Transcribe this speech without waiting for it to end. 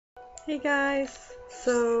Hey guys!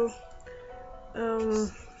 So,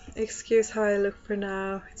 um, excuse how I look for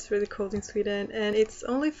now. It's really cold in Sweden and it's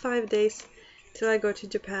only 5 days till I go to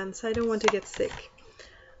Japan, so I don't want to get sick.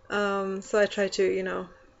 So I try to,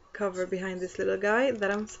 cover behind this little guy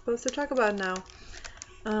that I'm supposed to talk about now.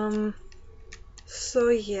 So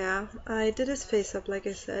yeah, I did his face up like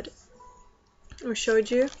I said, or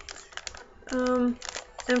showed you.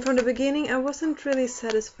 And from the beginning I wasn't really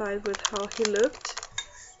satisfied with how he looked,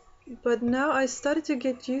 but now I started to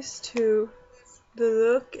get used to the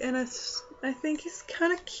look, and I think he's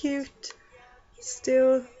kind of cute,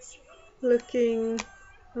 still looking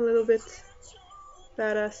a little bit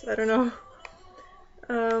badass, I don't know.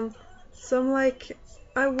 So I'm like,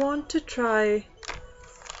 I want to try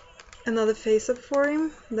another face up for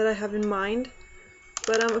him that I have in mind,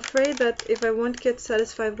 but I'm afraid that if I won't get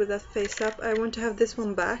satisfied with that face up, I want to have this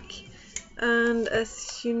one back, and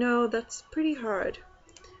as you know, that's pretty hard.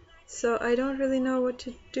 So I don't really know what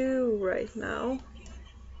to do right now.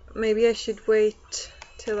 Maybe I should wait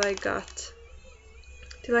till I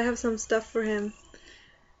have some stuff for him,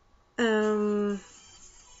 so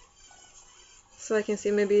I can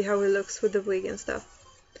see maybe how he looks with the wig and stuff.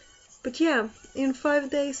 But yeah, in 5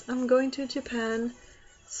 days I'm going to Japan,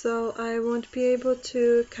 so I won't be able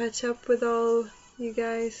to catch up with all you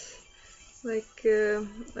guys. I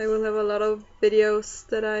will have a lot of videos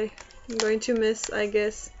that I'm going to miss, I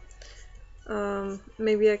guess.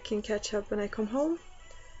 Maybe I can catch up when I come home.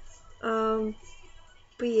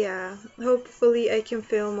 But yeah, hopefully I can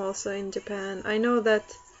film also in Japan. I know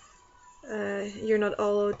that you're not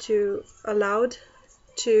allowed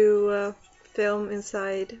to film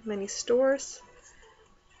inside many stores,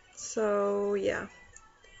 so yeah.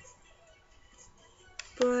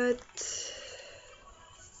 But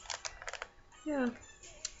yeah,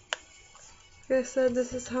 like I said,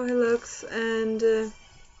 this is how he looks, and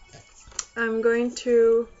I'm going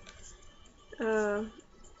to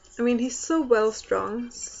I mean, he's so well strung,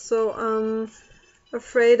 so I'm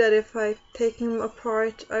afraid that if I take him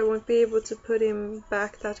apart I won't be able to put him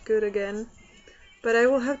back that good again. But I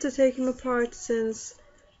will have to take him apart since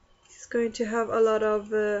he's going to have a lot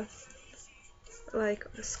of like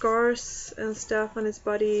scars and stuff on his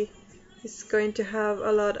body. He's going to have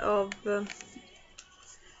a lot of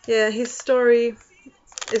yeah, his story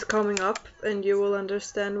is coming up, and you will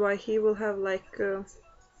understand why he will have like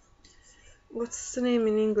what's the name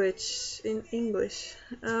in English?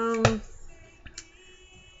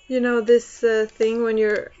 You know this thing when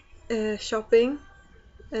you're shopping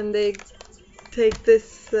and they take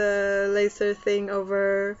this laser thing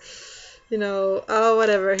over, oh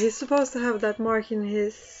whatever. He's supposed to have that mark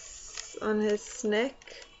on his neck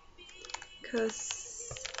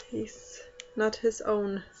because he's not his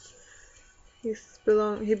own.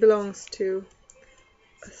 He belongs to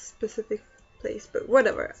a specific place, but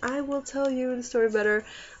whatever. I will tell you the story better.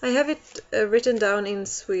 I have it written down in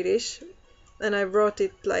Swedish, and I wrote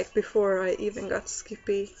it like before I even got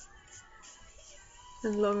Skippy,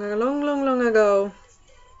 and long ago.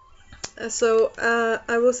 So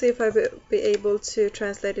I will see if I will be able to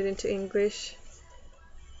translate it into English.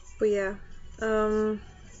 But yeah,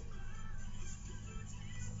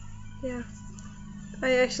 yeah.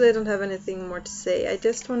 I actually don't have anything more to say. I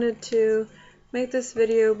just wanted to make this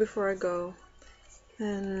video before I go.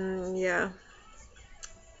 And yeah,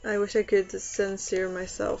 I wish I could censor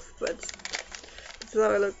myself, but that's how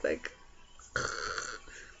I look like.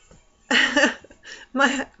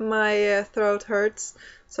 My throat hurts,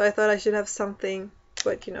 so I thought I should have something,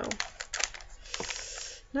 but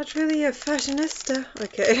not really a fashionista.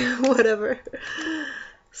 Okay, whatever.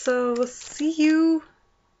 So we'll see you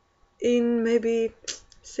in maybe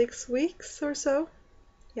 6 weeks or so.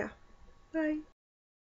 Yeah, bye.